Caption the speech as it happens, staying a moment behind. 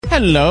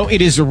Hello,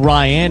 it is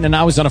Ryan, and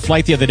I was on a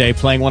flight the other day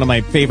playing one of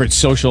my favorite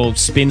social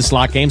spin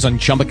slot games on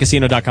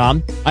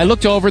ChumbaCasino.com. I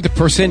looked over at the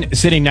person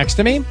sitting next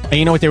to me, and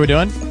you know what they were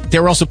doing? They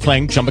were also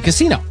playing Chumba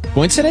Casino.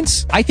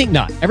 Coincidence? I think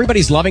not.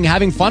 Everybody's loving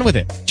having fun with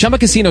it. Chumba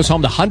Casino is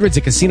home to hundreds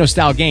of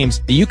casino-style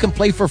games that you can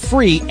play for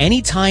free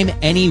anytime,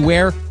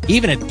 anywhere,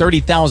 even at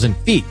 30,000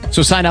 feet.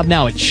 So sign up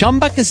now at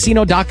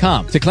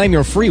ChumbaCasino.com to claim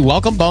your free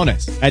welcome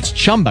bonus. That's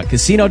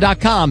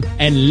ChumbaCasino.com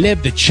and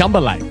live the Chumba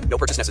life. No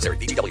purchase necessary.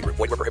 VGW. Void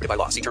where prohibited by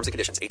law. See terms and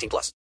conditions.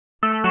 18+.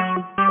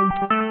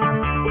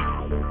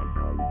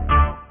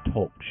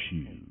 Talk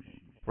shoes.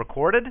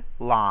 Recorded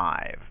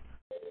live.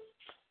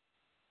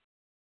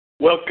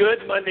 Well,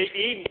 good Monday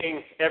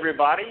evening,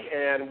 everybody,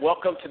 and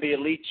welcome to the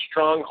Elite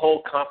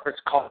Stronghold Conference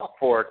call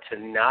for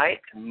tonight,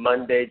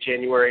 Monday,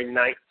 January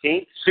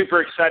 19th.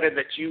 Super excited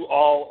that you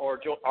all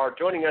are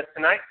joining us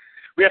tonight.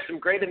 We have some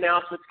great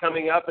announcements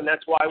coming up, and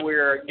that's why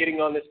we're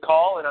getting on this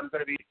call, and I'm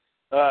going to be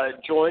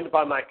joined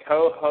by my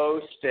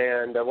co-host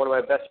and one of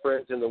my best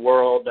friends in the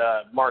world,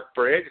 Mark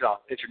Briggs.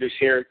 I'll introduce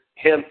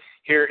him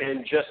here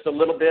in just a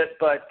little bit,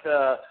 but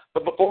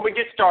before we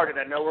get started,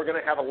 I know we're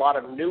going to have a lot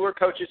of newer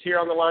coaches here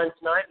on the line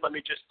tonight. Let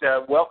me just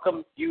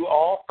welcome you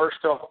all first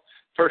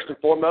and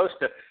foremost.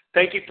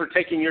 Thank you for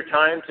taking your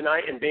time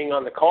tonight and being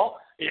on the call.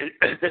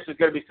 This is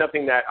going to be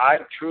something that I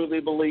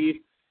truly believe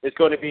is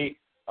going to be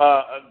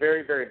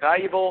very, very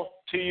valuable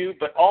to you,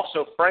 but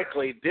also,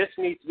 frankly, this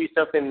needs to be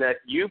something that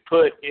you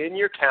put in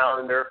your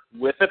calendar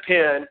with a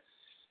pen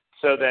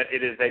so that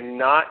it is a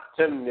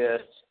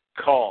not-to-miss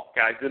call.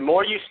 Guys, the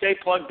more you stay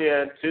plugged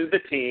in to the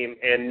team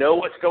and know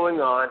what's going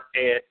on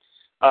and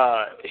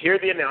hear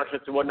the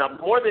announcements and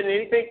whatnot, more than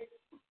anything,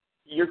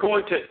 you're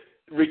going to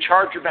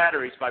recharge your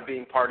batteries by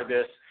being part of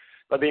this,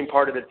 by being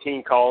part of the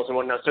team calls and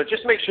whatnot. So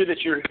just make sure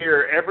that you're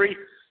here every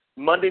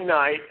Monday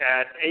night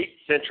at 8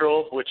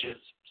 Central, which is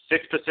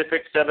 6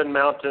 Pacific, 7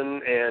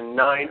 Mountain, and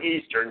 9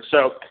 Eastern.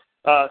 So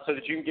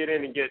that you can get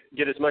in and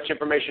get as much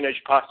information as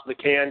you possibly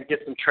can, get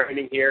some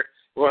training here.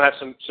 We'll have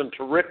some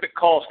terrific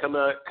calls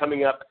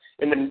coming up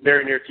in the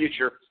very near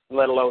future,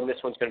 let alone this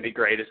one's going to be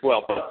great as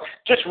well. But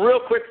just real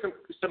quick,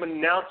 some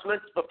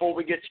announcements before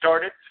we get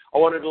started. I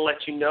wanted to let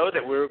you know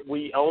that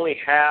we only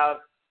have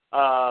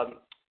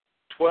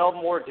 12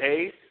 more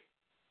days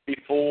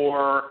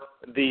before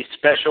the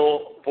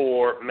special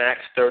for Max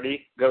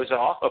 30 goes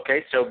off.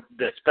 Okay, so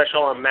the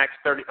special on Max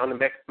 30 on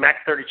the Max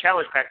 30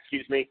 Challenge Pack,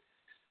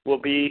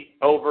 will be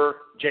over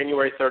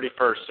January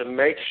 31st. So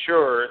make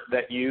sure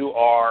that you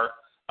are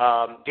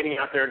getting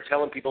out there and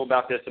telling people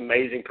about this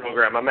amazing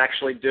program. I'm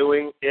actually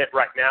doing it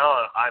right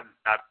now.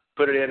 I've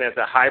put it in as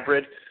a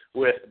hybrid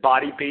with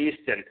Body Beast,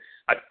 and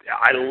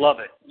I love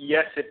it.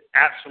 Yes, it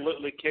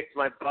absolutely kicks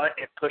my butt.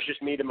 It pushes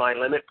me to my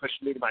limit,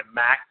 pushes me to my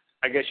max,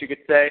 I guess you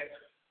could say.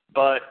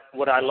 But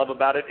what I love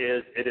about it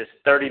is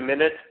 30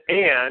 minutes,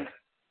 and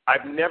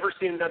I've never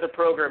seen another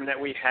program that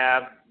we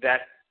have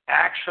that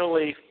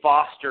actually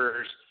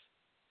fosters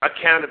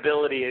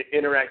accountability and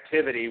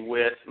interactivity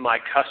with my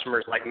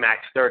customers like Max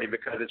 30,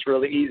 because it's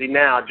really easy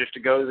now just to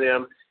go to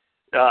them,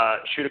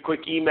 shoot a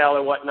quick email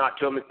or whatnot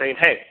to them and saying,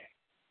 hey,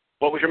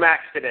 what was your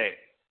max today?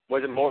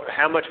 Was it more?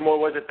 How much more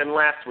was it than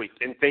last week?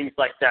 And things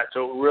like that.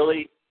 So it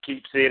really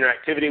keeps the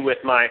interactivity with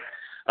my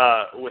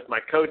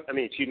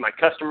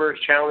customers,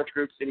 challenge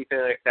groups, anything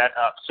like that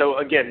up. So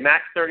again,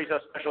 Max 30 is on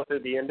special through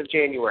the end of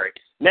January.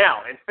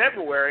 Now, in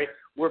February,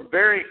 we're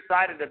very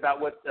excited about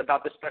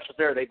the specials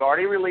there. They've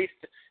already released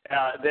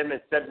them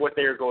and said what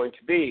they are going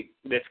to be.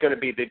 It's going to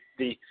be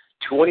the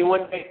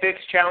 21-day fix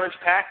challenge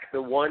pack, the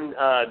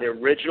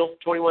original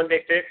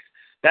 21-day fix.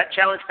 That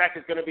challenge pack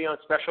is going to be on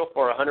special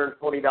for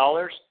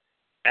 $140,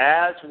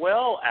 as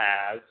well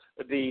as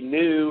the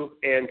new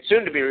and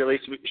soon to be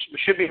released,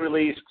 should be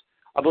released,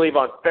 I believe,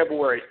 on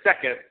February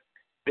 2nd,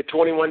 the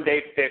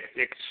 21-day fix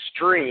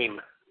Extreme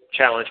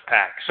challenge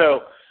pack.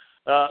 So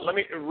let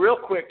me, real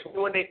quick,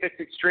 21-day fix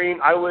Extreme,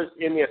 I was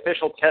in the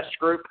official test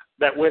group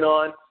that went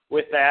on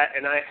with that,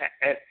 and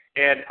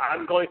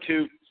I'm going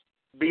to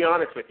be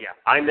honest with you.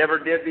 I never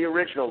did the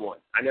original one.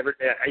 I never,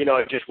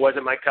 it just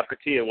wasn't my cup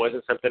of tea. It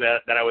wasn't something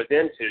that I was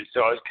into.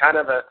 So I was kind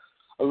of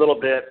a little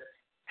bit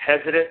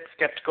hesitant,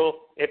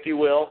 skeptical, if you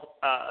will,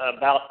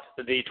 about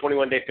the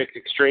 21-day fix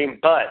Extreme,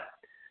 but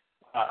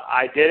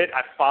I did it.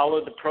 I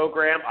followed the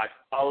program. I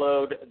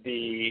followed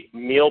the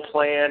meal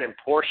plan and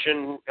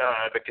portion,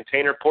 the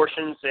container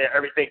portions,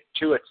 everything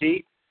to a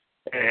T,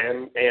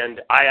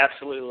 and I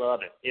absolutely love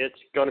it. It's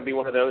going to be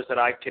one of those that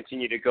I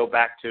continue to go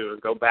back to.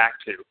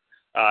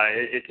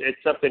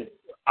 It's something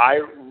I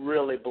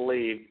really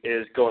believe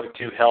is going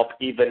to help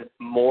even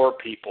more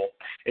people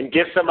and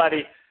give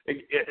somebody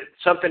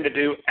something to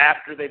do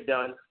after they've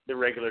done the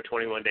regular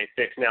 21-day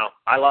fix. Now,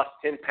 I lost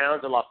 10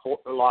 pounds. I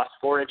lost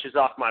 4 inches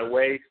off my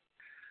waist.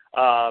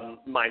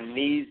 My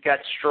knees got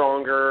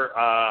stronger.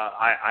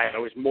 I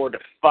was more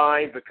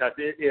defined because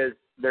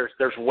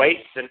there's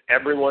weights in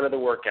every one of the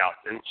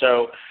workouts, and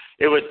so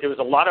it was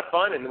a lot of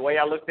fun. And the way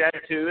I looked at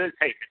it too is,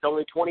 hey, it's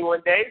only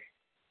 21 days,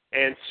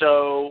 and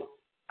so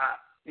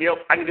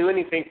I can do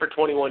anything for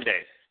 21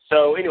 days.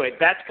 So anyway,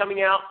 that's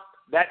coming out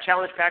that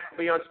challenge pack will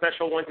be on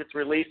special once it's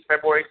released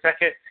February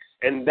 2nd,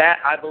 and that,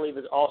 I believe,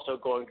 is also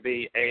going to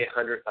be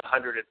 $140.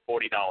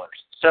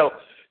 So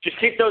just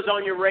keep those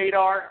on your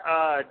radar.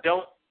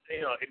 Don't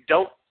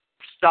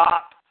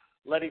stop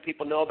letting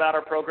people know about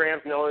our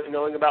programs,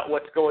 knowing about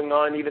what's going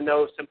on, even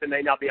though something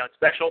may not be on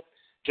special.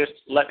 Just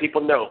let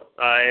people know.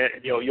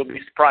 You'll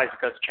be surprised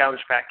because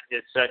Challenge Pack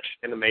is such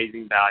an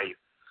amazing value.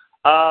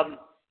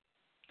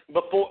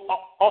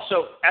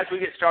 Also, as we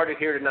get started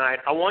here tonight,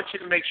 I want you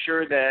to make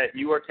sure that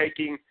you are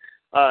taking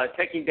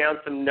down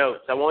some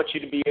notes. I want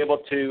you to be able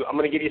to. I'm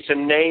going to give you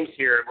some names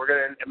here. We're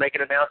going to make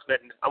an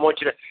announcement, and I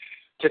want you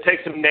to take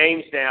some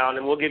names down,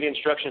 and we'll give you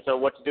instructions on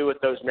what to do with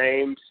those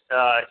names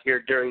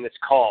here during this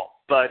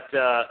call. But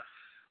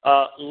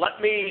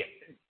let me,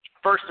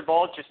 first of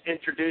all, just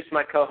introduce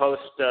my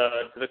co-host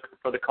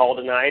for the call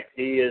tonight.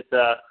 He has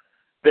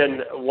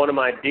been one of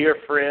my dear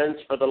friends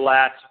for the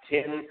last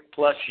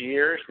 10-plus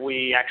years.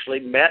 We actually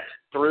met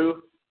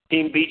through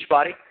Team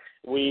Beachbody.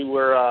 We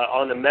were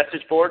on the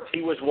message boards.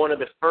 He was one of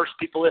the first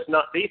people, if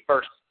not the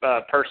first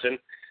person,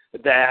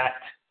 that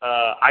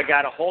I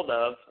got a hold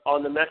of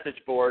on the message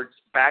boards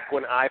back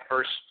when I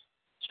first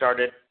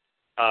started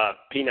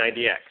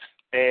P90X.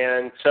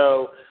 And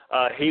so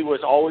he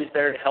was always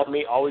there to help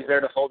me, always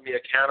there to hold me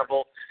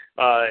accountable.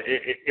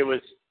 It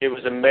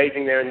was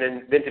amazing there.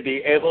 And then to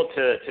be able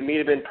to meet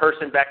him in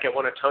person back at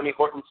one of Tony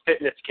Horton's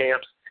fitness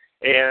camps,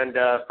 and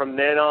from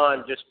then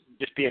on just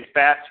being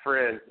fast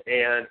friends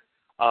and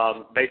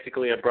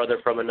basically a brother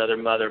from another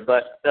mother.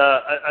 But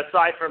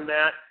aside from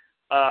that,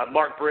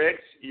 Mark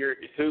Briggs,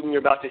 whom you're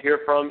about to hear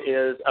from,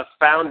 is a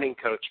founding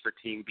coach for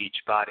Team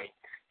Beachbody.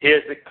 He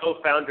is the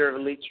co-founder of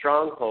Elite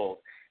Stronghold.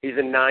 He's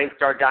a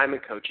 9-star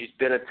diamond coach. He's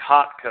been a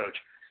top coach.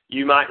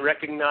 You might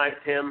recognize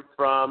him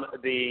from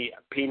the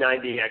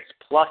P90X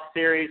Plus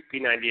series,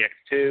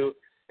 P90X2,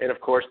 and, of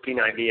course,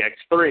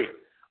 P90X3.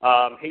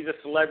 He's a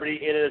celebrity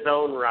in his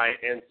own right,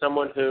 and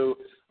someone who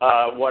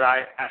what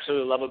I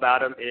absolutely love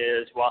about him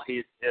is while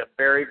he's a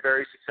very,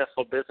 very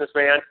successful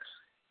businessman,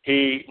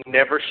 he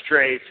never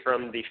strays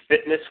from the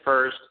fitness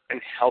first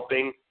and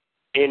helping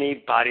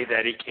anybody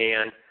that he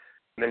can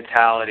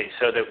mentality,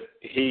 so that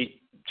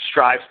he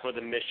strives for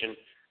the mission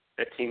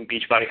that Team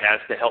Beachbody has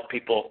to help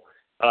people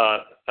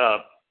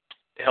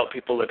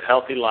live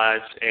healthy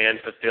lives and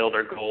fulfill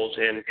their goals.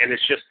 And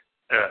it's just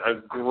a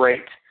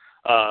great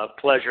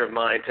pleasure of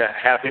mine to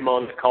have him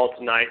on the call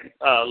tonight.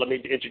 Let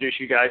me introduce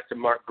you guys to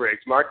Mark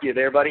Briggs. Mark, you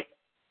there, buddy?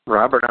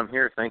 Robert, I'm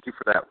here. Thank you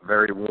for that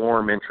very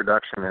warm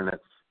introduction, and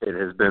it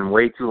has been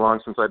way too long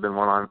since I've been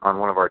on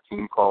one of our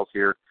team calls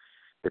here.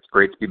 It's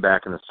great to be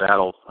back in the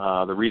saddle.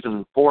 The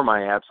reason for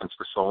my absence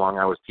for so long,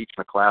 I was teaching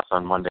a class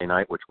on Monday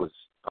night, which was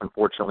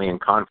unfortunately in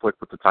conflict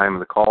with the time of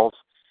the calls.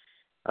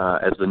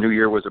 As the new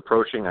year was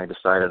approaching, I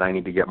decided I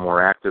need to get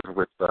more active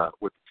with the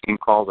team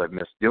calls. I've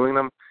missed doing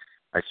them.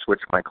 I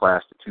switched my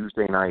class to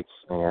Tuesday nights,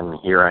 and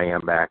here I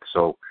am back.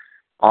 So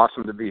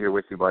awesome to be here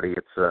with you, buddy.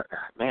 It's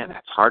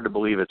it's hard to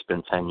believe it's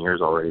been 10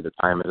 years already. The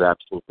time has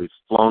absolutely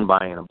flown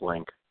by in a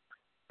blink.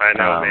 I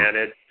know, man.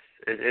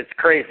 It's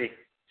crazy.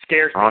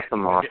 Scares me.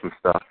 Awesome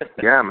stuff.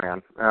 Yeah,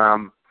 man.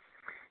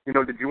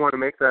 Did you want to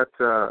make that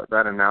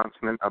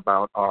announcement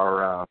about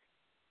our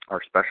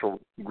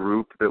special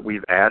group that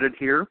we've added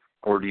here,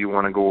 or do you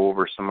want to go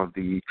over some of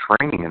the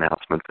training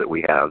announcements that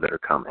we have that are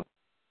coming?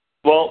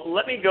 Well,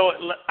 let me go.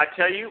 I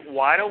tell you,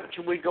 why don't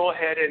we go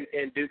ahead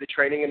and do the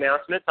training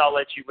announcements? I'll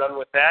let you run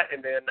with that,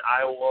 and then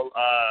I will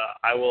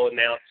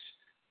announce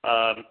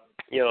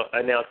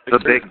the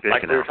big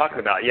like we were talking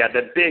about. Yeah,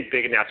 the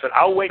big announcement.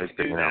 I'll wait to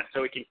do that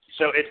so we can.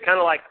 So it's kind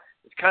of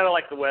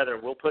like the weather.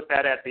 We'll put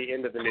that at the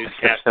end of the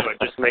newscast, so it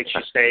just makes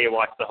you stay and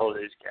watch the whole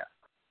newscast.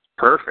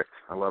 Perfect.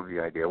 I love the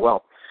idea.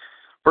 Well,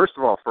 first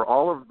of all, for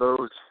all of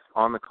those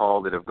on the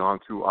call that have gone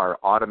through our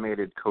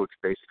automated Coach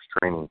Basics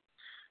training,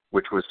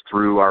 which was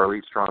through our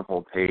Elite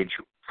Stronghold page,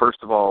 first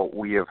of all,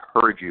 we have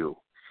heard you.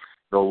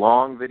 The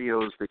long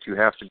videos that you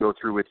have to go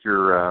through with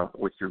your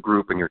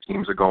group and your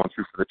teams are going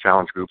through for the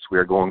challenge groups, we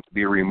are going to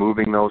be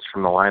removing those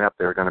from the lineup.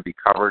 They're going to be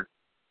covered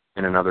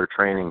in another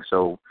training.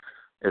 So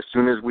as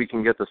soon as we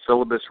can get the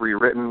syllabus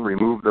rewritten,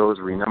 remove those,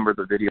 renumber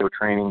the video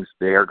trainings,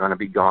 they are going to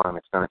be gone.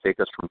 It's going to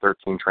take us from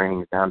 13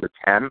 trainings down to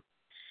 10.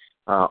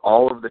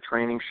 All of the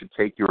trainings should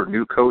take your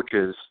new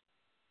coaches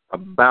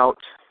about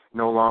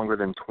no longer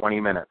than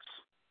 20 minutes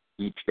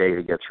each day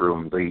to get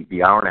through them.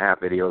 The hour-and-a-half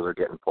videos are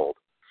getting pulled.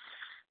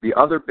 The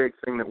other big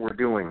thing that we're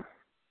doing,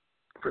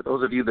 for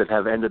those of you that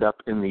have ended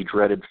up in the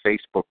dreaded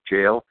Facebook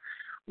jail,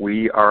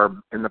 we are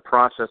in the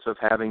process of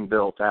having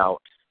built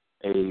out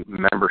a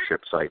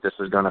membership site. This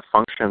is going to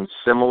function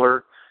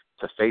similar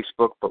to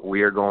Facebook, but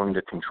we are going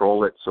to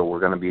control it, so we're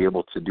going to be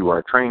able to do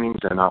our trainings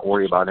and not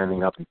worry about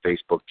ending up in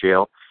Facebook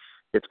jail.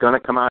 It's going to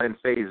come out in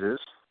phases,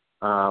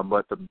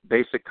 but the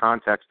basic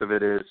context of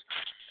it is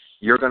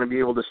you're going to be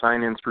able to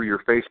sign in through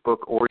your Facebook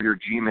or your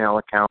Gmail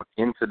account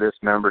into this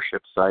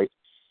membership site.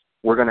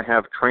 We're going to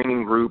have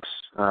training groups.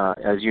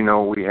 As you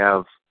know, we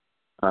have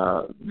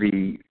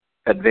the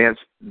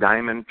Advanced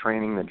Diamond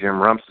training that Jim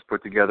Rumps has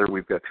put together.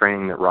 We've got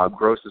training that Rob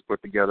Gross has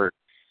put together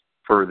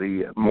for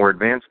the more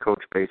advanced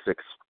Coach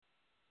Basics,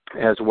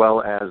 as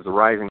well as the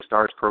Rising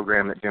Stars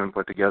program that Jim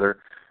put together.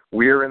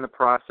 We're in the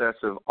process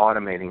of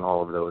automating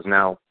all of those.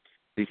 Now,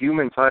 the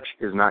human touch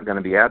is not going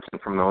to be absent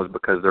from those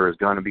because there is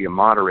going to be a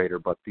moderator,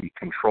 but the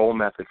control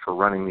method for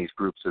running these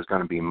groups is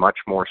going to be much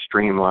more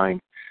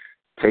streamlined,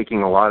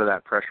 taking a lot of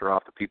that pressure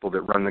off the people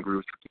that run the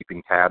groups for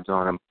keeping tabs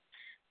on them.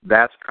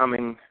 That's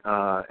coming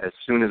as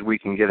soon as we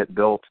can get it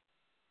built.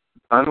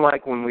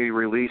 Unlike when we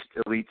released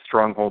Elite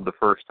Stronghold the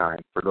first time,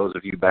 for those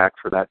of you back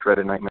for that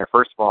dreaded nightmare,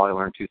 first of all, I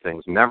learned two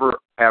things. Never,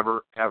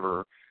 ever,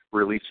 ever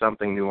release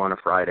something new on a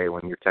Friday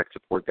when your tech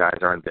support guys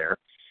aren't there.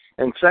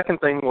 And second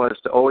thing was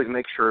to always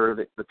make sure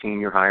that the team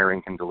you're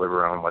hiring can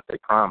deliver on what they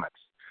promise.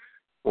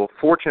 Well,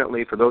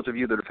 fortunately, for those of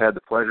you that have had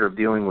the pleasure of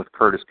dealing with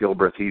Curtis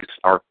Gilbreth, he's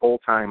our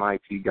full-time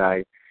IT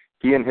guy.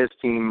 He and his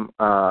team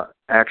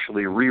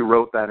actually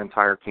rewrote that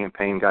entire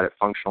campaign, got it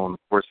functional in the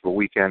course of a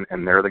weekend,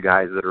 and they're the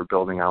guys that are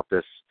building out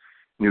this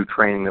new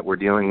training that we're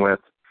dealing with.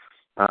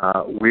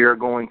 We are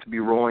going to be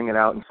rolling it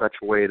out in such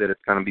a way that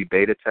it's going to be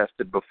beta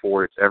tested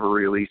before it's ever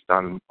released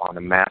on a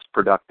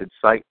mass-produced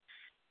site.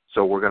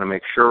 So we're going to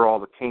make sure all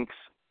the kinks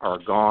are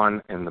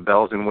gone and the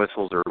bells and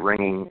whistles are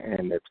ringing,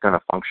 and it's going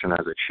to function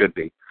as it should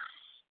be.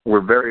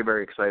 We're very,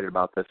 very excited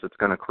about this. It's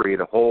going to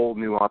create a whole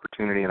new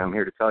opportunity, and I'm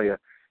here to tell you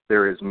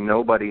there is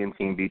nobody in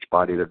Team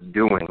Beachbody that's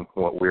doing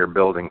what we're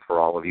building for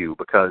all of you,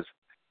 because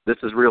this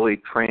is really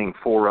training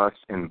for us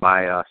and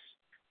by us.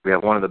 We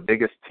have one of the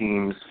biggest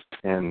teams,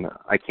 and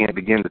I can't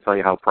begin to tell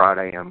you how proud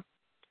I am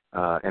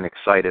and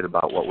excited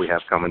about what we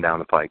have coming down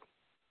the pike.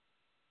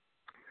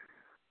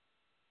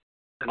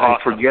 Did I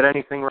forget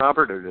anything,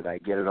 Robert, or did I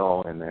get it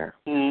all in there?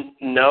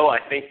 No, I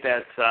think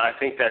that's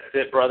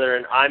it, brother,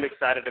 and I'm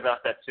excited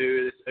about that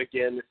too. This is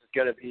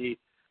going to be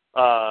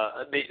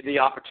the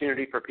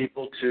opportunity for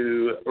people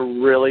to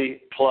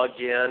really plug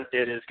in.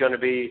 It is going to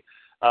be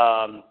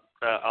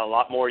a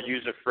lot more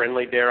user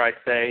friendly, dare I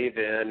say,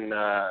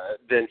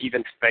 than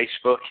even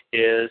Facebook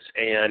is,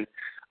 and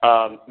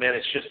man,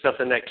 it's just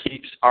something that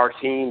keeps our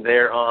team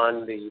there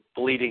on the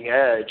bleeding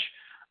edge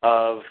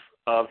of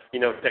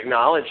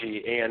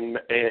technology and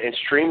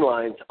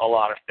streamlines a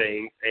lot of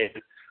things.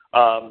 And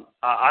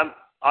I'm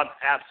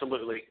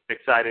absolutely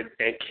excited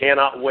and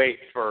cannot wait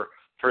for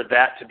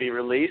that to be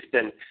released.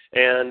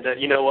 And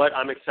you know what?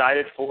 I'm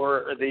excited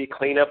for the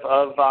cleanup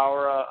of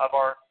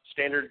our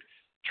standard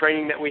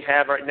training that we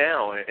have right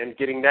now and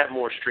getting that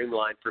more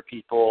streamlined for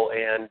people.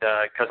 And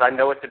because I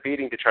know it's a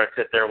beating to try to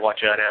sit there and watch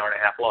an hour and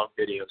a half long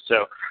video.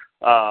 So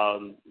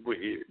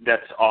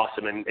that's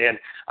awesome. And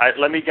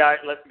let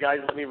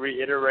me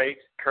reiterate,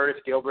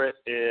 Curtis Gilbreth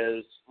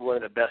is one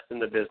of the best in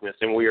the business,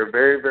 and we are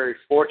very, very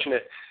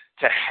fortunate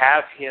to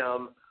have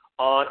him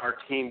on our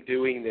team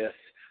doing this.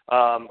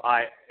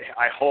 I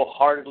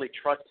wholeheartedly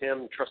trust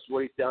him, trust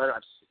what he's done.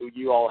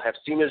 You all have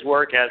seen his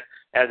work,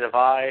 as have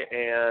I,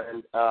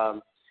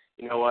 and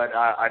you know what,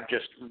 I'm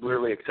just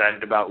really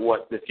excited about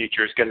what the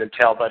future is going to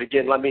tell. But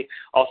again, let me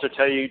also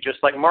tell you, just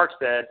like Mark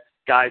said,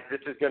 guys,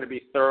 this is going to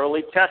be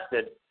thoroughly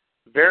tested,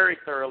 very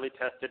thoroughly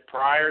tested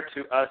prior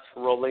to us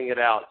rolling it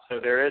out. So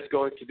there is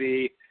going to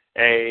be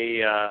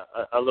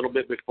a little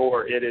bit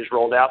before it is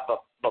rolled out,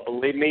 but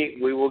believe me,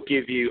 we will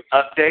give you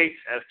updates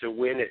as to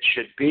when it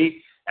should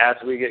be as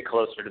we get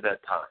closer to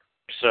that time.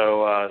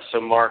 So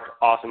Mark,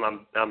 awesome.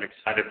 I'm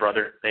excited,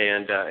 brother,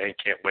 and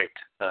can't wait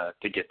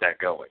to get that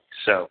going.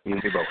 So you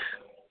both.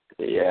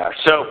 Yeah.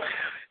 So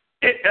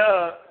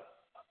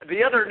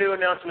the other new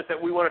announcement that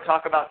we want to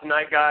talk about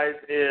tonight, guys,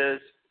 is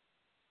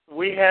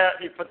we have,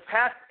 for the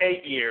past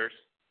 8 years,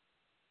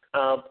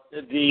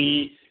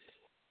 the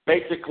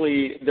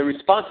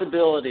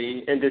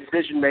responsibility and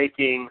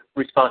decision-making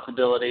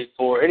responsibility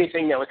for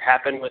anything that was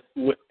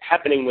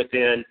happening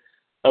within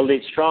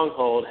Elite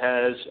Stronghold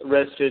has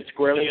rested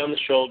squarely on the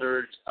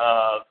shoulders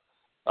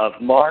of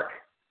Mark,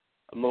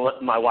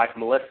 my wife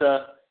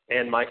Melissa,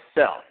 and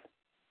myself.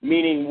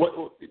 Meaning,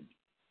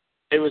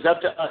 it was up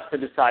to us to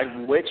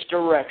decide which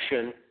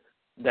direction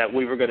that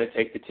we were going to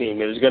take the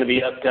team. It was going to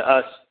be up to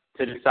us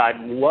to decide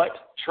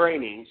what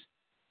trainings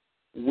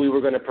we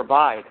were going to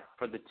provide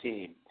for the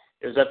team.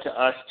 It was up to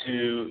us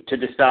to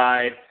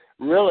decide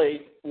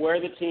really where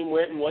the team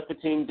went and what the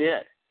team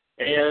did.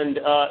 And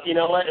you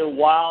know what? And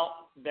while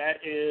that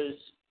is,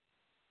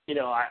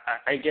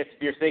 I guess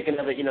if you're thinking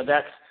of it,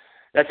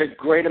 that's a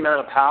great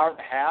amount of power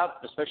to have,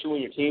 especially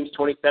when your team's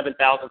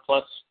 27,000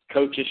 plus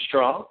coaches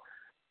strong.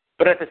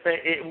 But at the same,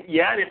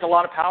 it's a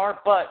lot of power,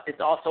 but it's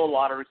also a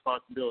lot of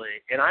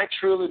responsibility. And I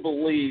truly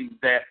believe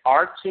that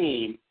our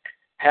team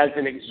has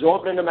an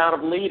exorbitant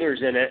amount of leaders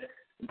in it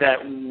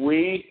that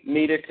we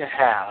needed to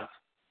have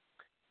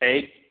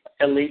a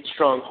Elite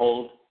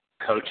Stronghold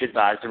Coach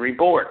Advisory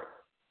Board.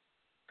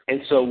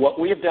 And so what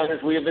we have done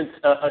is we have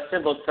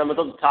assembled some of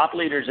the top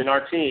leaders in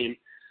our team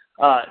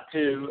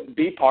to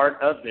be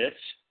part of this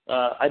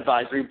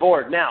advisory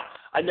board. Now,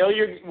 I know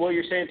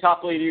you're saying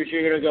top leaders,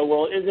 you're going to go,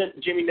 well,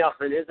 isn't Jimmy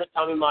Nelson, isn't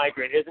Tommy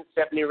Migran, isn't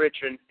Stephanie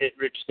Richardson,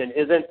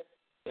 isn't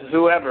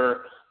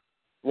whoever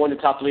one of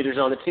the top leaders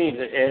on the team?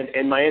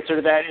 And my answer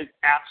to that is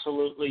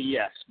absolutely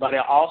yes. But I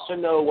also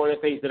know one of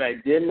the things that I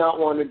did not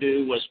want to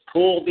do was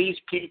pull these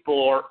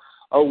people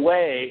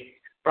away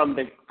from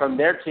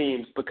their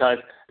teams because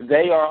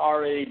they are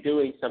already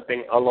doing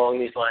something along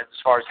these lines as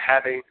far as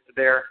having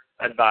their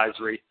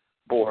advisory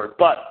board.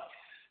 But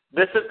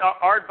this is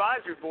our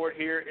advisory board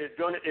here is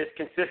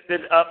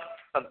consisted of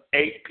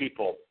 8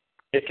 people.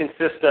 It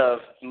consists of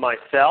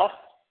myself,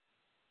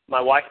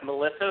 my wife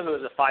Melissa, who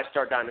is a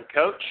 5-star diamond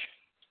coach.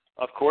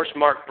 Of course,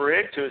 Mark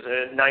Briggs, who is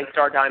a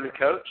 9-star diamond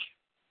coach.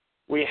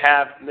 We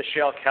have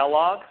Michelle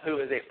Kellogg, who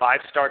is a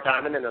 5-star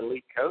diamond and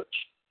elite coach.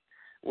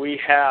 We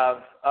have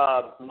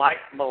Mike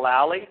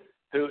Mullally,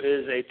 who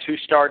is a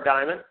 2-star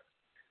diamond.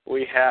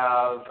 We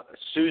have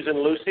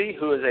Susan Lucy,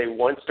 who is a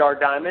 1-star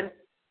diamond.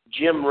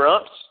 Jim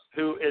Rumps,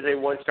 who is a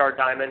 1-star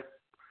diamond.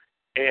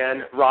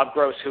 And Rob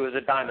Gross, who is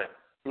a diamond.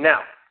 Now,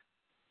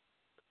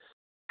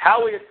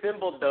 how we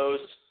assembled those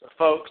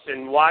folks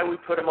and why we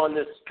put them on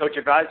this coach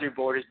advisory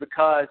board is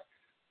because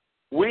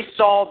we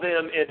saw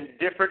them in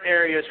different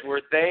areas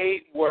where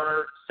they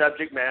were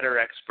subject matter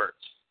experts,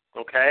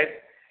 okay?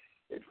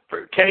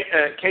 For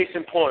case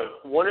in point,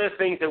 one of the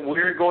things that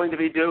we're going to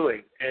be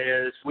doing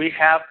is we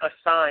have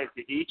assigned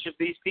to each of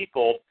these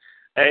people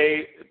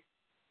a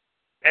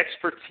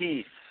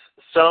expertise,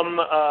 some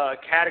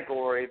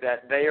category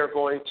that they are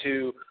going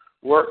to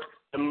work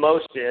the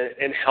most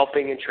in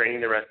helping and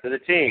training the rest of the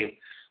team.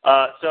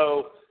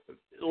 So,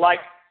 like,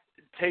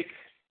 take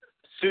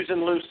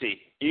Susan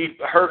Lucy. You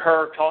heard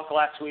her talk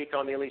last week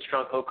on the Elite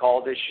Stronghold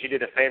call. She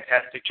did a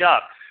fantastic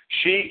job.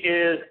 She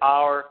is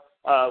our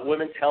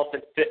women's health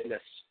and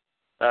fitness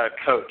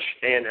coach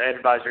and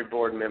advisory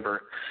board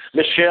member.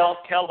 Michelle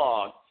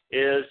Kellogg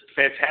is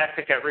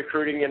fantastic at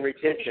recruiting and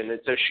retention, and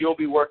so she'll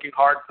be working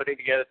hard putting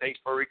together things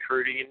for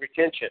recruiting and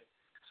retention.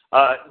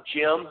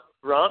 Jim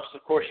Rumps,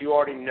 of course, you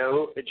already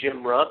know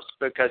Jim Rumps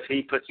because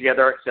he puts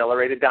together our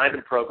accelerated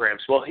diamond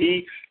programs. Well,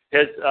 he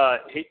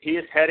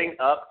is heading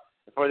up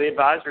for the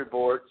advisory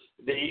board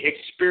the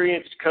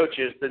experienced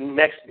coaches, the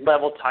next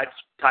level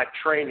type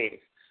training.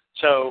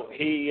 So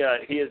he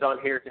is on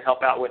here to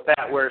help out with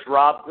that. Whereas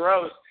Rob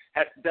Gross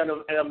has done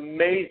an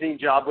amazing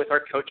job with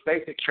our Coach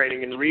Basics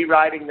training and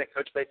rewriting the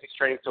Coach Basics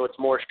training so it's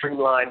more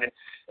streamlined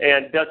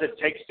and doesn't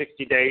take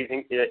 60 days.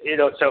 And,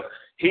 so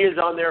he is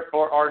on there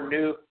for our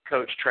new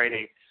coach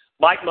training.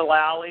 Mike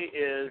Mullally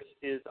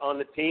is on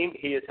the team.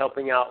 He is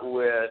helping out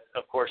with,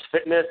 of course,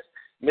 fitness,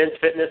 men's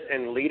fitness,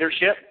 and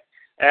leadership,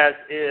 as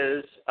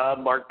is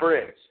Mark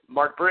Briggs.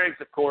 Mark Briggs,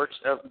 of course,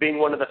 being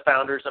one of the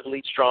founders of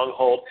Elite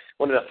Stronghold,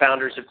 one of the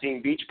founders of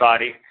Team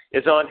Beachbody,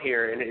 is on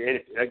here. And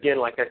again,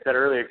 like I said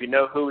earlier, if you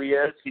know who he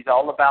is, he's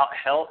all about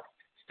health,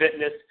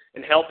 fitness,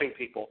 and helping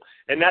people.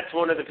 And that's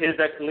one of his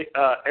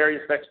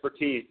areas of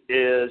expertise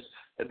is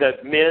the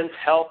men's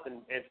health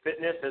and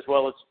fitness, as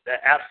well as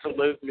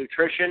absolute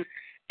nutrition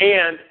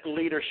and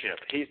leadership.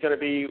 He's going to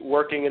be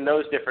working in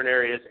those different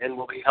areas and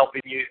will be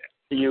helping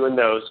you in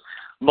those.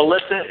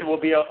 Melissa will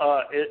be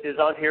is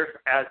on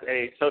here as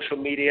a social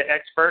media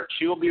expert.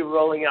 She will be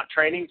rolling out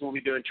trainings. We'll be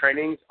doing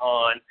trainings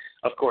on,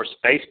 of course,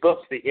 Facebook,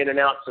 the in and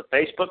outs of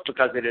Facebook,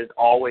 because it is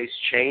always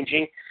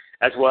changing,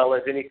 as well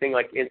as anything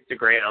like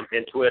Instagram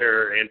and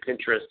Twitter and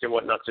Pinterest and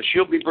whatnot. So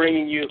she'll be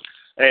bringing you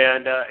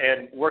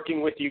and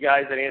working with you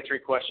guys and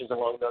answering questions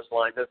along those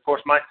lines. And of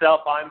course, myself,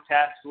 I'm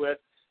tasked with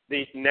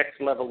the next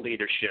level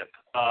leadership.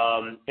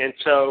 And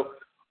so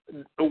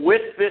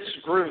with this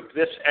group,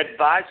 this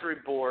advisory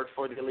board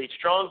for the Elite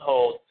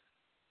Stronghold,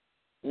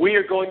 we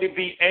are going to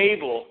be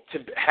able to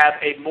have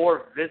a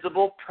more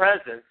visible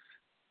presence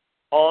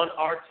on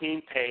our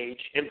team page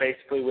and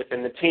basically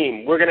within the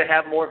team. We're going to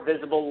have more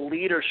visible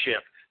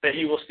leadership that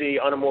you will see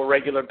on a more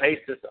regular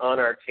basis on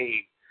our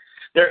team.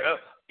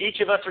 Each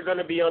of us are going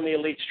to be on the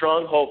Elite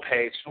Stronghold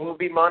page, so we'll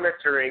be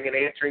monitoring and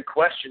answering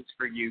questions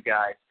for you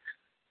guys.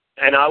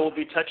 And I will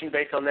be touching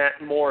base on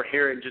that more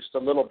here in just a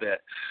little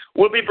bit.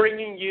 We'll be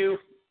bringing you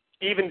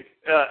even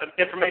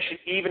information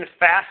even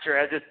faster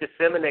as it's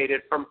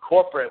disseminated from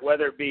corporate,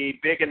 whether it be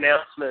big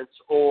announcements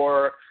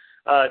or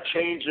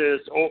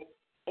changes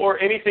or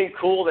anything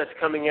cool that's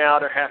coming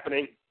out or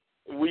happening.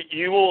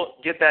 You will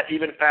get that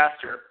even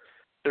faster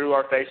through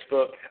our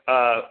Facebook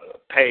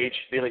page,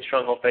 the Elite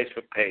Stronghold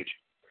Facebook page.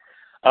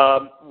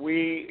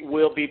 We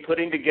will be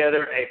putting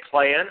together a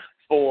plan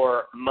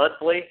for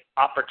monthly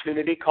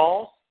opportunity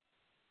calls,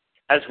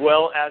 as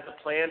well as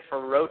a plan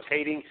for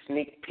rotating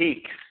sneak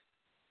peeks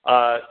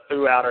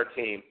throughout our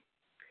team.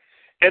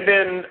 And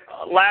then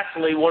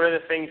lastly, one of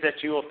the things that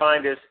you will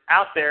find is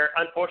out there,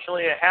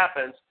 unfortunately it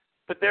happens,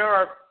 but there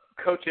are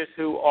coaches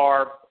who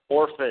are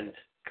orphaned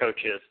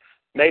coaches.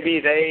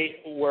 Maybe they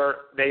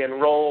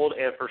enrolled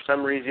and for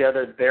some reason or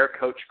other their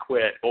coach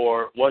quit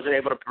or wasn't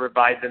able to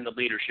provide them the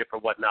leadership or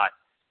whatnot.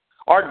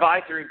 Our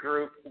advisory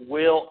group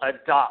will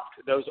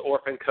adopt those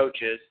orphan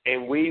coaches,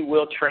 and we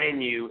will train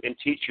you and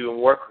teach you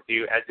and work with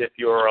you as if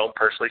you're our own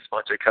personally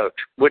sponsored coach,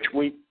 which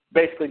we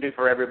basically do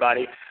for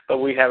everybody, but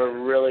we have a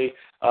really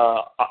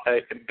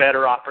a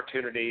better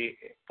opportunity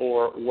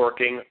for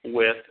working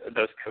with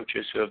those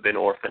coaches who have been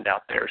orphaned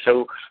out there.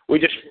 So we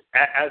just,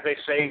 as they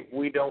say,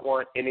 we don't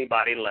want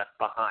anybody left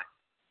behind.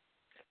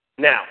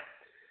 Now,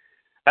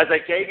 as I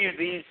gave you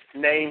these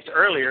names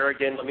earlier,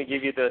 again, let me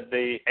give you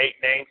the 8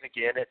 names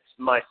again. It's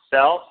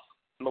myself,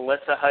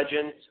 Melissa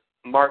Hudgens,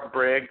 Mark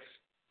Briggs,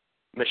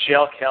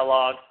 Michelle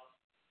Kellogg,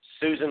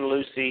 Susan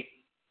Lucy,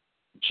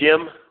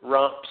 Jim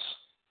Rumps,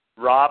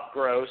 Rob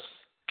Gross,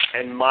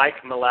 and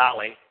Mike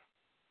Mullally.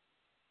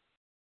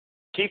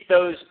 Keep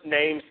those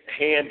names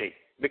handy,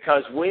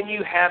 because when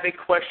you have a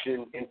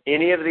question in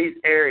any of these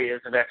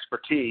areas of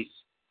expertise,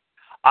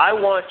 I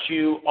want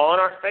you on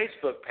our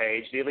Facebook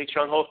page, the Elite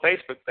Stronghold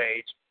Facebook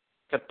page,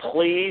 to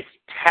please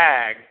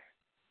tag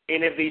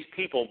any of these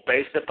people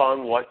based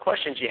upon what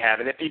questions you have.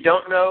 And if you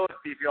don't know,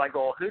 if you're like,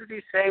 well, who did he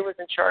say was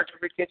in charge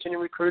of retention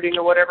and recruiting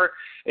or whatever,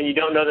 and you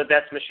don't know that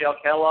that's Michelle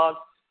Kellogg,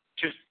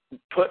 just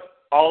put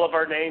all of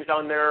our names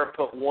on there, or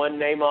put one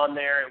name on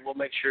there, and we'll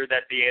make sure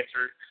that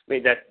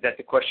that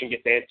the question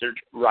gets answered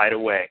right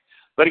away.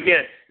 But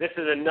again, this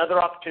is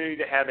another opportunity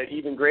to have an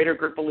even greater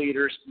group of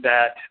leaders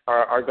that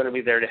are going to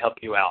be there to help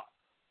you out.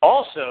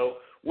 Also,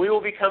 we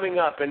will be coming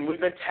up, and we've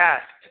been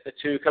tasked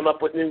to come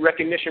up with new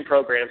recognition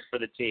programs for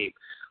the team.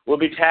 We'll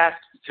be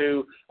tasked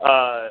to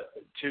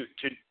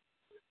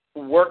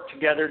work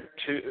together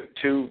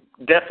to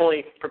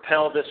definitely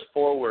propel this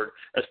forward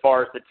as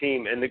far as the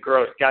team and the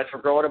growth. Guys,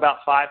 we're growing about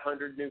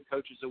 500 new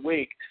coaches a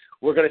week.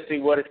 We're going to see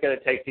what it's going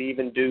to take to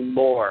even do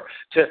more.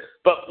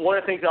 But one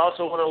of the things I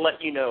also want to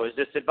let you know is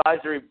this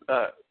advisory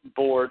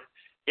board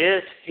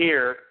is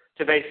here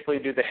to basically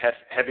do the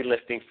heavy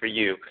lifting for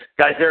you.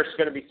 Guys, there's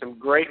going to be some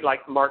great,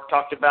 like Mark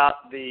talked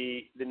about,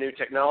 the new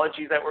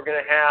technology that we're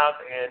going to have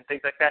and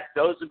things like that.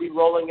 Those will be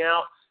rolling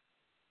out.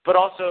 But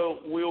also,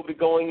 we will be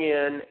going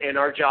in, and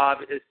our job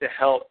is to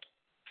help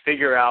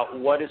figure out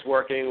what is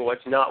working, what's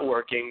not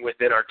working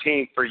within our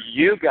team for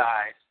you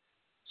guys,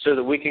 so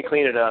that we can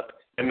clean it up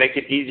and make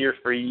it easier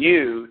for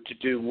you to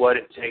do what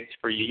it takes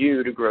for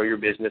you to grow your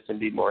business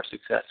and be more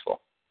successful.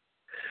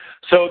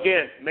 So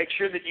again, make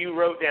sure that you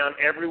wrote down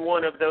every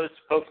one of those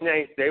folks'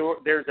 names.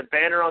 There's a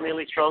banner on the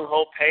Elite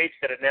Stronghold page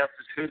that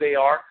announces who they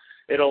are.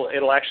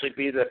 It'll actually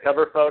be the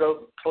cover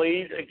photo.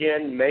 Please,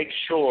 again, make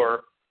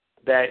sure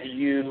that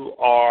you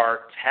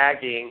are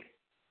tagging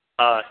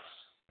us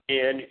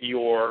in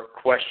your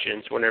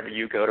questions whenever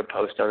you go to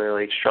post on the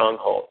Elite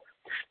Stronghold.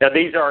 Now,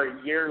 these are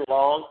a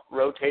year-long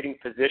rotating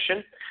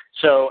position.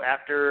 So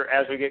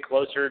as we get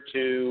closer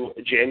to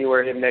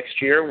January of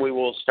next year, we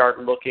will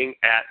start looking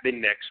at the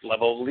next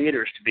level of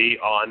leaders to be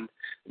on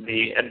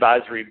the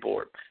advisory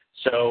board.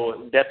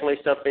 So definitely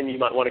something you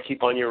might want to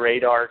keep on your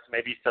radar. It's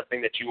maybe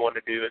something that you want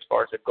to do as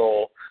far as a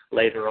goal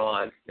later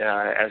on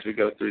as we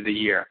go through the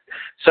year.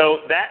 So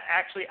that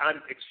actually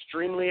I'm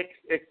extremely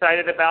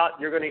excited about.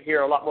 You're going to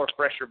hear a lot more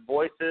fresher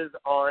voices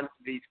on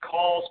these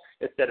calls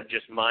instead of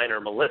just mine or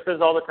Melissa's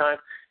all the time.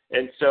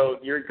 And so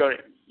you're going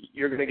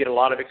to get a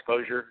lot of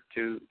exposure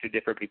to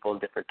different people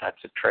and different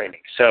types of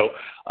training. So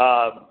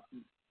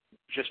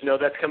just know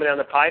that's coming down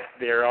the pipe.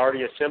 They're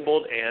already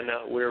assembled, and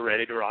we're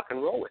ready to rock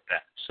and roll with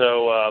that.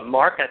 So,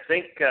 Mark, I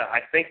think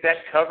that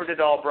covered it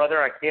all,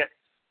 brother. I can't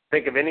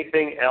think of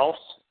anything else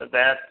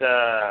that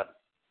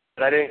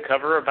I didn't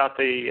cover about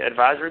the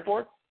advisory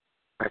board.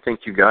 I think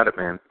you got it,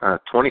 man.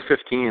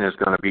 2015 is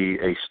going to be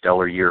a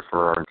stellar year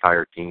for our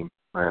entire team.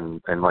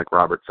 And like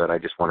Robert said, I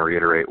just want to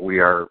reiterate, we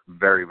are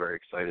very, very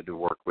excited to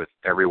work with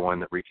everyone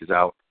that reaches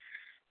out.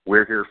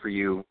 We're here for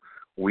you.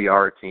 We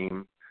are a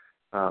team.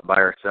 By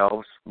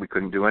ourselves, we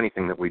couldn't do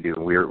anything that we do.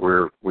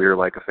 We're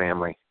like a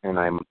family, and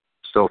I'm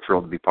so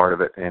thrilled to be part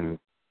of it. And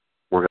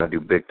we're going to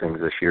do big things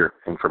this year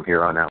and from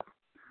here on out.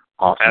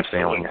 Awesome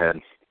sailing ahead.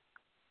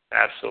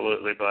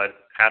 Absolutely, bud.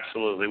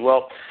 Absolutely.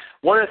 Well,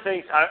 one of the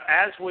things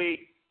as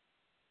we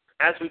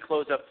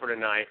close up for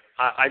tonight,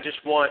 I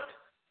just want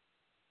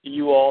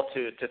you all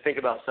to think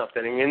about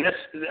something. And this,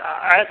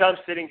 as I'm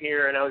sitting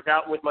here, and I was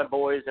out with my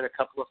boys and a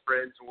couple of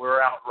friends, and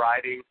we're out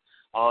riding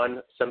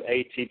on some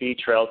ATV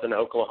trails in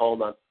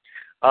Oklahoma.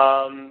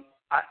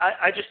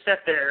 I just sat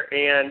there,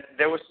 and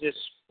there was this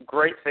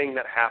great thing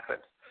that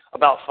happened.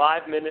 About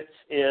 5 minutes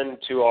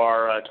into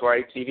our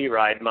ATV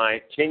ride,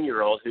 my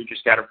 10-year-old, who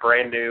just got a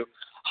brand-new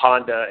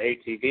Honda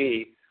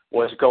ATV,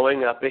 was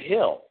going up a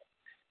hill.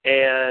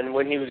 And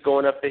when he was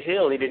going up the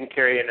hill, he didn't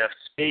carry enough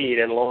speed,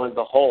 and lo and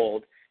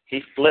behold,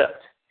 he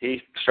flipped. He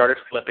started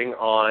flipping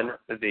on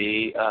his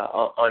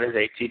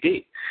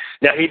ATV.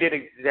 Now, he did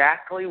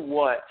exactly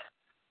what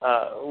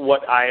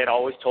I had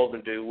always told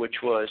him to do, which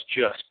was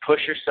just push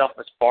yourself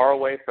as far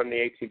away from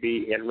the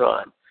ATV and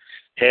run.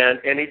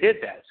 And he did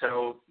that.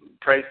 So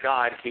praise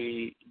God,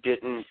 he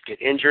didn't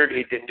get injured.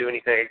 He didn't do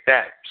anything like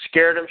that.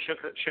 Scared him,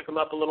 shook him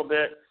up a little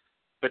bit.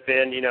 But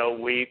then,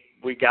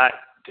 we got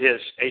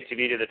his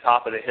ATV to the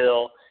top of the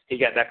hill. He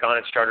got back on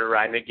and started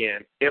riding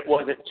again. It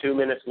wasn't 2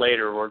 minutes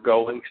later, we're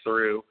going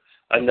through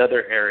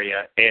another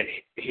area, and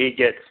he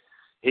gets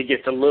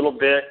a little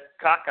bit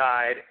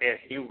cockeyed, and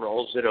he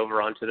rolls it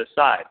over onto the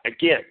side.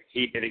 Again,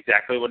 he did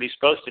exactly what he's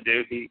supposed to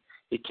do.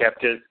 He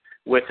kept his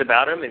wits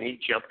about him, and he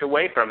jumped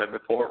away from it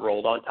before it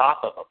rolled on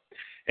top of him.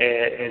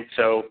 And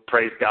so,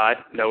 praise God,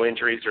 no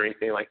injuries or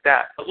anything like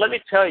that. But let me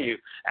tell you,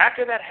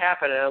 after that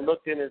happened and I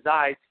looked in his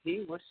eyes,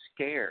 he was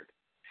scared.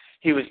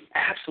 He was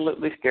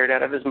absolutely scared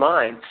out of his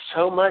mind,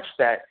 so much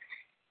that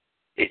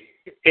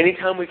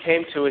anytime we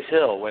came to a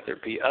hill, whether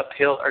it be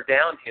uphill or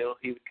downhill,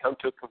 he would come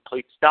to a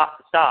complete stop,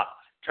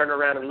 turn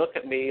around and look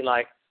at me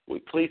like, "Will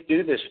you please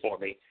do this for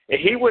me?" And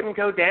he wouldn't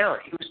go down.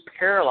 He was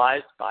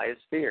paralyzed by his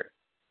fear.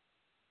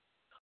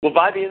 Well,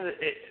 by the end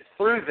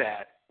through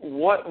that,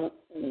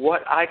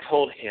 what I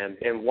told him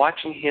and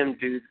watching him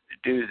do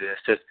this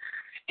is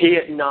he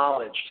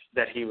acknowledged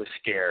that he was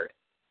scared.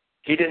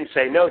 He didn't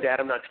say, "No, Dad,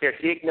 I'm not scared."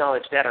 He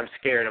acknowledged, "Dad, I'm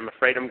scared. I'm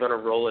afraid I'm going to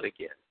roll it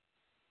again."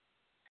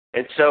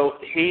 And so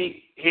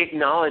he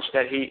acknowledged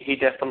that he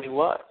definitely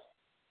was.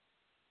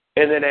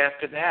 And then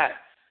after that,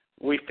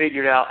 we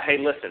figured out, hey,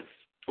 listen,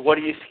 what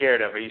are you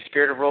scared of? Are you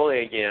scared of rolling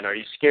again? Are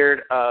you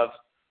scared of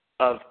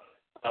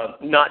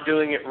not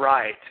doing it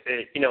right?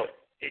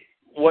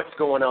 What's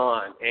going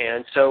on?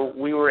 And so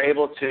we were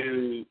able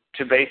to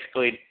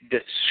basically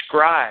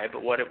describe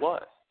what it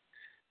was.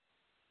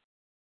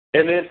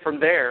 And then from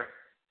there,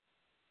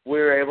 we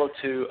were able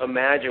to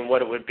imagine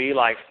what it would be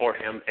like for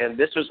him. And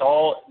this was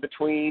all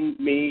between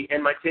me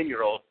and my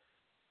 10-year-old.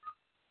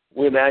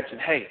 We imagined,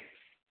 hey,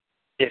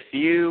 if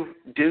you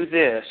do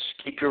this,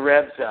 keep your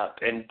revs up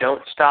and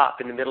don't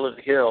stop in the middle of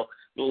the hill,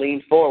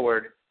 lean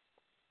forward,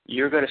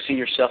 you're going to see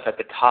yourself at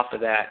the top of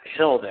that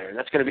hill there. And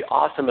that's going to be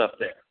awesome up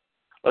there.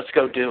 Let's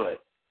go do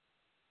it.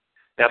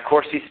 Now, of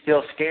course, he's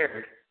still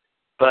scared,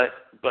 but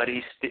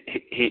he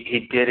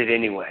did it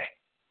anyway.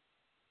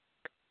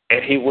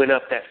 And he went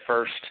up that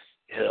first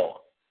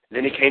hill.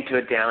 Then he came to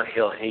a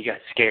downhill, and he got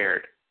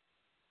scared.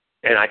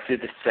 And I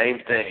did the same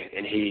thing,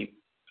 and he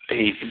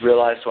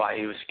realized why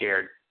he was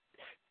scared,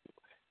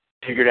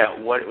 figured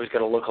out what it was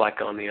going to look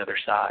like on the other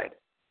side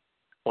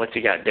once he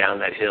got down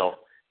that hill.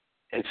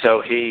 And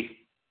so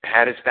he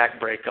had his back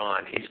brake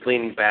on. He's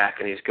leaning back,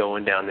 and he's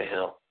going down the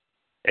hill.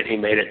 And he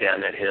made it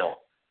down that hill.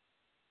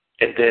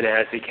 And then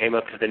as he came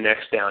up to the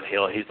next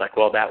downhill, he's like,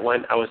 well, that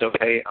one, I was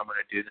okay. I'm going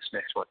to do this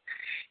next one.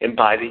 And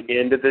by the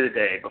end of the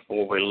day,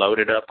 before we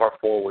loaded up our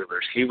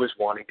four-wheelers, he was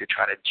wanting to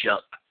try to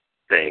jump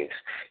things.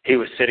 He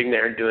was sitting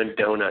there and doing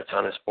donuts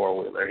on his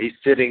four-wheeler. He's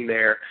sitting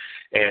there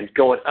and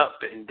going up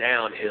and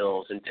down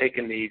hills and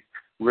taking these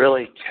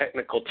really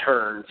technical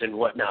turns and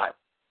whatnot.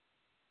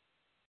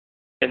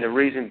 And the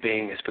reason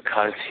being is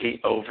because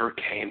he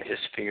overcame his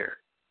fear.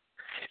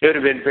 It would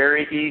have been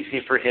very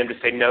easy for him to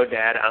say, no,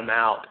 Dad, I'm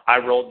out. I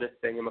rolled this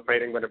thing. I'm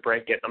afraid I'm going to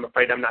break it. I'm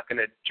afraid I'm not going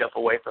to jump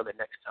away from it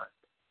next time.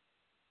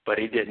 But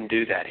he didn't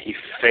do that. He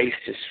faced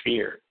his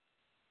fear,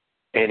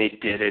 and he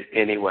did it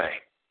anyway.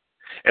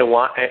 And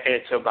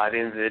so by the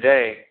end of the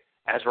day,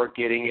 as we're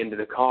getting into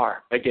the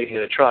car, getting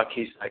in the truck,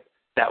 he's like,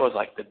 that was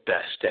like the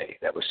best day.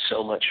 That was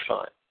so much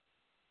fun.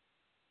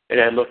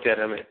 And I looked at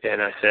him,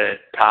 and I said,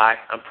 Ty,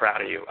 I'm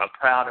proud of you. I'm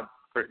proud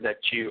that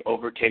you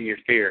overcame your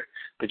fear.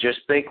 But just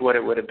think what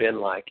it would have been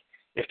like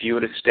if you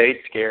would have stayed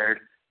scared,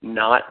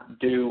 not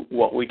do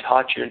what we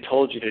taught you and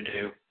told you to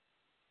do.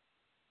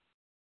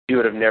 You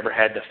would have never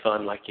had the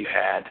fun like you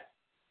had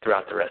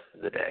throughout the rest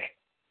of the day.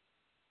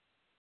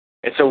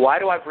 And so why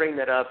do I bring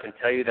that up and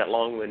tell you that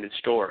long-winded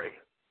story?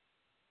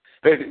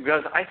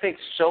 Because I think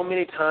so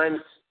many times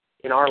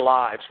in our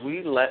lives,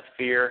 we let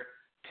fear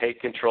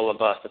take control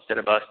of us instead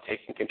of us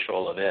taking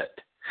control of it.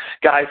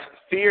 Guys,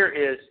 fear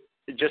is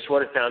just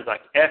what it sounds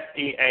like,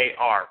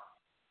 F-E-A-R,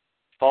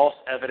 false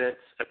evidence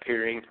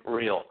appearing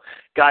real.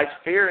 Guys,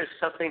 fear is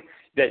something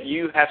that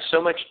you have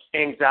so much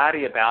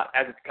anxiety about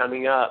as it's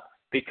coming up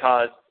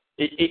because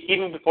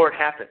even before it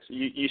happens,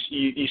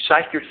 you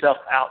psych yourself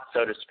out,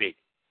 so to speak.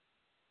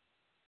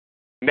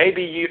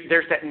 Maybe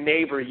there's that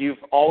neighbor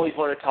you've always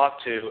wanted to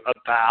talk to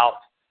about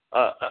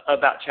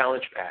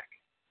Challenge Pack.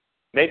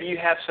 Maybe you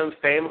have some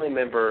family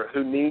member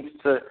who needs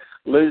to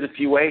lose a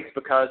few weight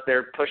because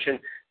they're pushing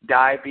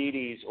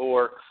diabetes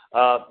or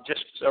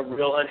just a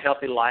real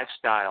unhealthy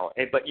lifestyle.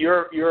 But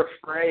you're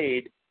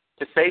afraid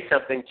to say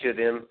something to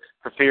them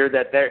for fear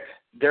that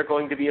they're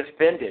going to be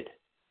offended.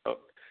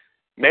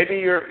 Maybe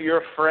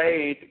you're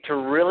afraid to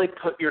really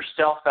put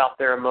yourself out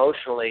there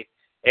emotionally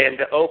and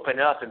to open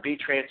up and be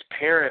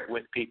transparent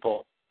with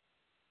people.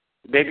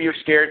 Maybe you're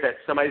scared that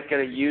somebody's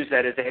going to use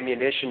that as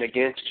ammunition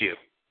against you.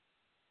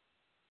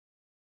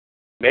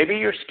 Maybe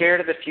you're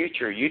scared of the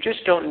future. You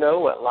just don't know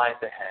what lies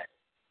ahead,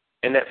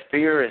 and that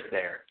fear is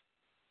there.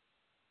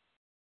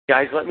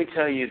 Guys, let me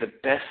tell you the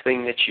best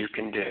thing that you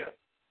can do.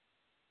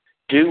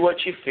 Do what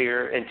you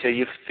fear until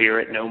you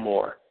fear it no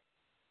more.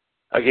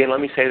 Again,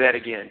 let me say that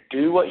again.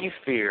 Do what you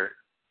fear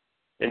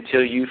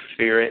until you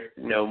fear it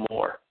no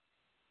more.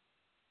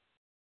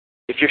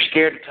 If you're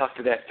scared to talk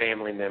to that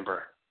family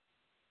member,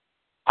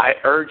 I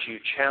urge you,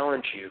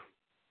 challenge you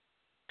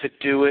to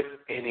do it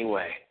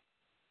anyway.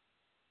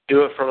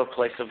 Do it from a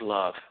place of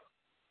love.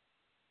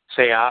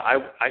 Say,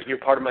 you're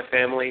part of my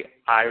family.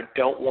 I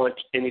don't want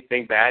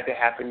anything bad to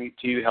happen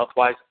to you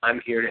health-wise. I'm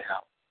here to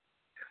help.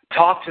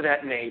 Talk to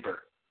that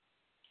neighbor.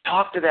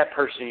 Talk to that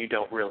person you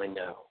don't really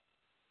know.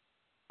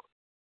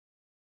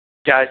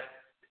 Guys,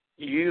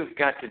 you've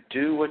got to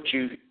do what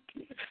you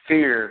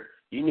fear.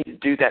 You need to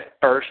do that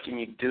first, and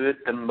you do it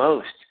the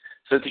most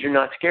so that you're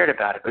not scared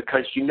about it.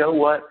 Because you know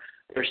what?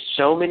 There's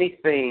so many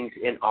things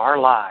in our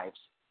lives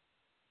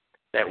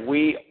that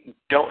we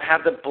don't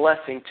have the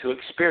blessing to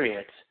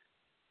experience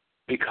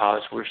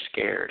because we're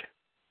scared.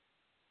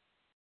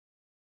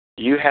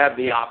 You have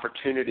the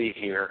opportunity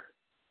here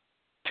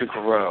to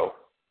grow,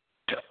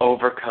 to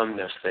overcome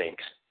those things,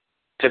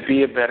 to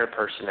be a better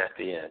person at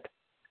the end.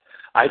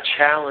 I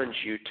challenge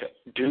you to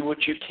do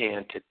what you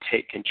can to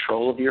take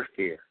control of your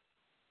fear,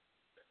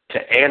 to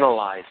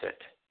analyze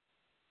it,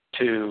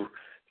 to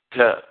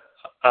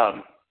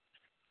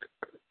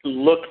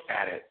look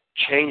at it,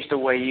 change the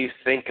way you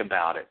think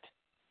about it,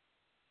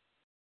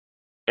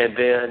 and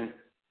then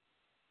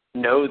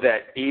know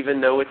that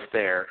even though it's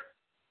there,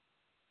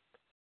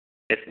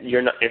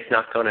 it's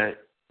not going to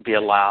be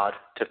allowed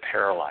to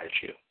paralyze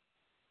you.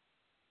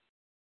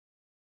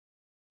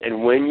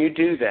 And when you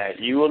do that,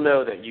 you will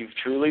know that you've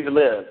truly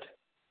lived,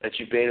 that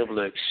you've been able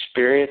to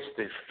experience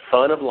the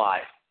fun of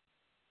life,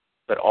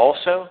 but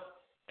also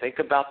think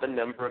about the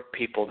number of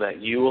people that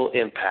you will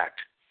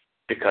impact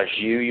because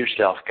you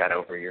yourself got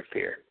over your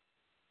fear.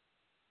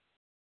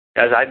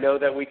 Guys, I know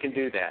that we can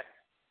do that.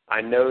 I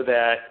know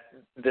that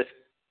this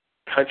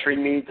country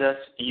needs us.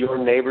 Your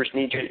neighbors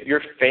need you.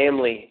 Your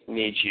family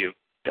needs you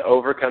to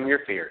overcome your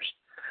fears,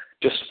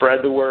 to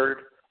spread the word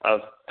of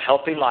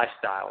healthy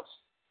lifestyles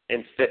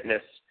and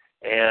fitness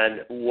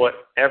and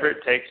whatever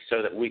it takes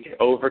so that we can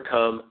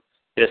overcome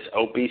this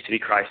obesity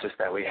crisis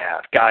that we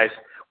have. Guys,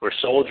 we're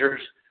soldiers.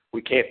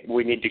 We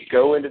need to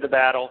go into the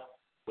battle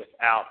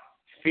without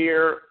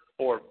fear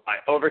or by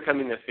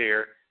overcoming the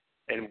fear,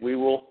 and we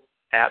will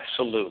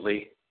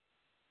absolutely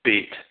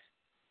beat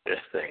this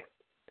thing.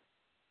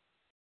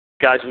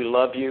 Guys, we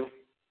love you.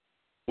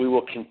 We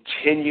will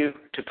continue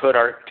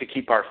to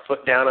keep our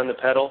foot down on the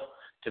pedal,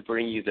 to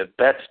bring you the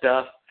best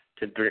stuff,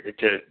 to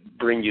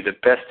bring you the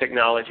best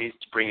technologies,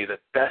 to bring you the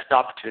best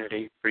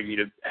opportunity for you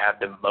to have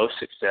the most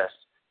success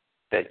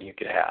that you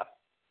could have.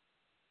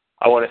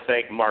 I want to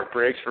thank Mark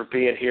Briggs for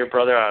being here,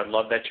 brother. I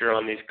love that you're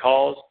on these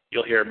calls.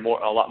 You'll hear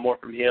a lot more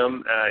from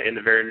him in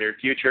the very near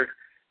future.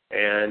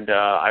 And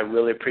I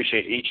really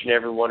appreciate each and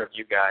every one of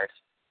you guys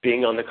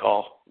being on the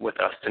call with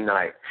us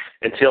tonight.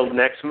 Until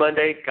next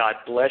Monday, God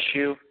bless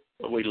you.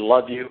 We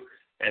love you,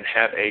 and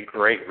have a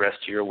great rest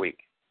of your week.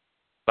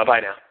 Bye-bye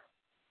now.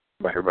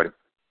 Bye, everybody.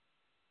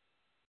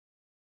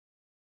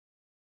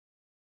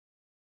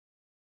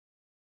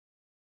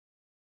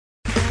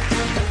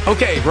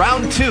 Okay,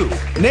 round two.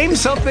 Name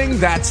something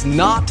that's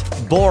not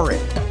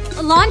boring.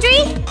 A laundry?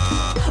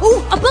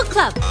 Ooh, a book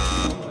club.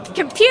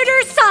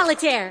 Computer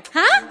solitaire,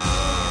 huh?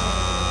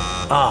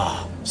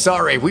 Ah,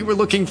 sorry, we were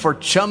looking for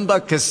Chumba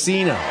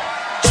Casino.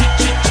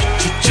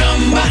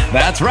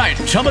 That's right,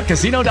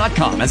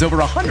 ChumbaCasino.com has over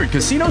 100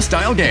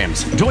 casino-style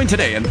games. Join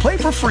today and play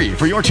for free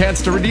for your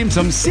chance to redeem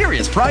some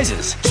serious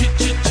prizes.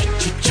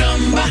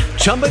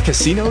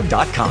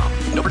 ChumbaCasino.com.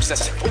 No purchase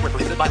necessary. Void where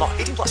prohibited by law.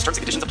 18+ terms and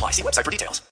conditions apply. See website for details.